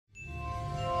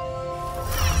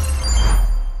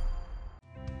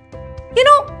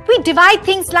We divide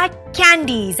things like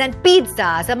candies and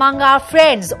pizzas among our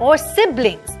friends or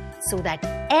siblings so that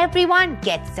everyone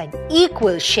gets an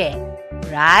equal share,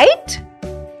 right?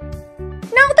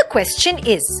 Now the question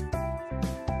is,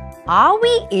 are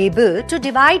we able to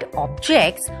divide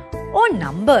objects or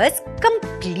numbers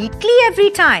completely every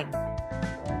time?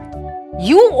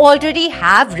 You already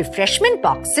have refreshment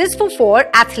boxes for 4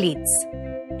 athletes.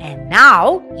 And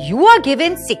now you are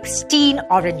given 16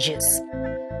 oranges.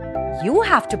 You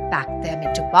have to pack them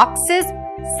into boxes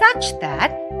such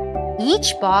that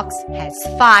each box has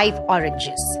 5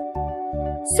 oranges.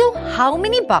 So how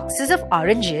many boxes of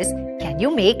oranges can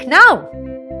you make now?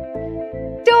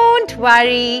 Don't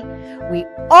worry, we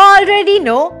already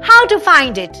know how to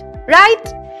find it, right?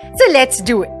 So let's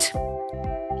do it.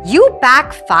 You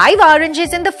pack 5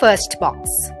 oranges in the first box.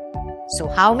 So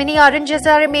how many oranges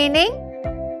are remaining?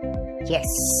 Yes,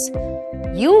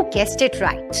 you guessed it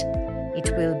right. It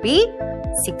will be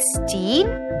 16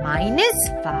 minus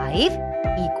 5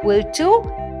 equal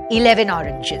to 11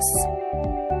 oranges.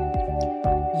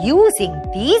 Using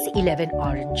these 11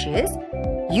 oranges,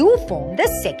 you form the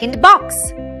second box.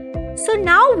 So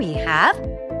now we have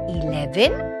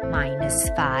 11 minus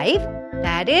 5,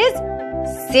 that is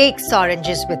 6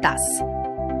 oranges with us.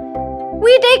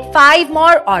 We take 5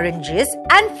 more oranges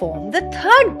and form the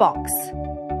third box.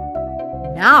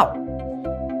 Now,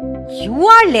 you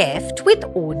are left with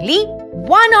only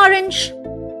 1 orange.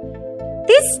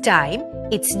 This time,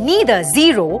 it's neither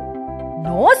 0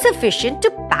 nor sufficient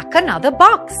to pack another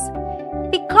box.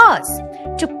 Because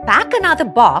to pack another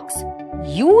box,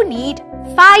 you need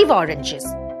 5 oranges.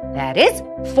 That is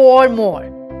 4 more.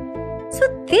 So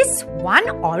this 1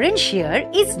 orange here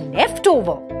is left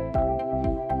over.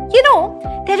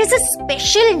 There is a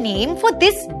special name for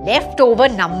this leftover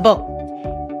number.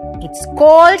 It's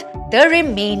called the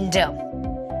remainder.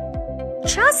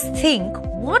 Just think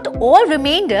what all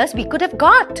remainders we could have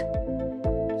got.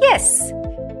 Yes,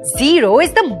 0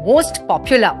 is the most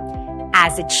popular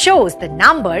as it shows the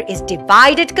number is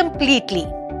divided completely.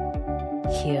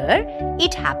 Here,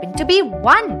 it happened to be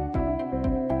 1.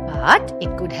 But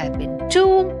it could have been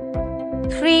 2,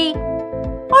 3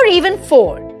 or even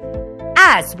 4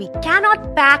 as we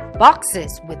cannot pack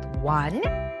boxes with 1,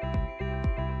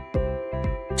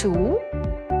 2,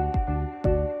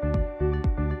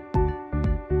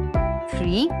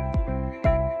 3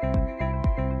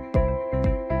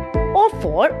 or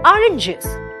 4 oranges.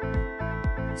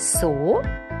 So,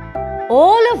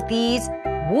 all of these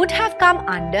would have come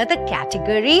under the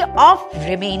category of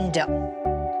remainder.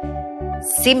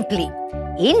 Simply,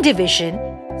 in division,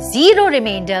 0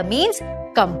 remainder means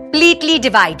completely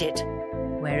divided,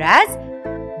 whereas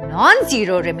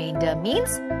non-zero remainder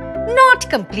means not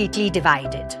completely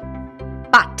divided.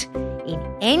 But in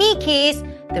any case,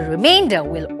 the remainder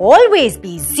will always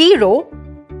be 0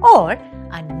 or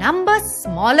a number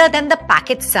smaller than the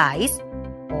packet size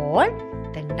or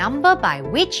the number by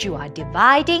which you are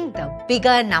dividing the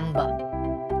bigger number.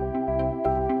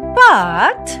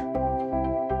 But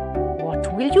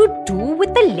what will you do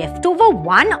with the leftover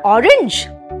 1 orange?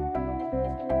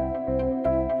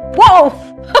 Whoa!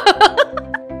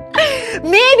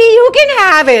 Maybe you can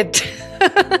have it.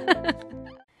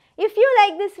 If you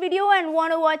like this video and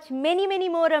want to watch many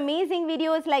more amazing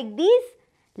videos like these,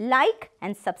 like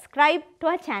and subscribe to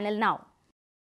our channel now.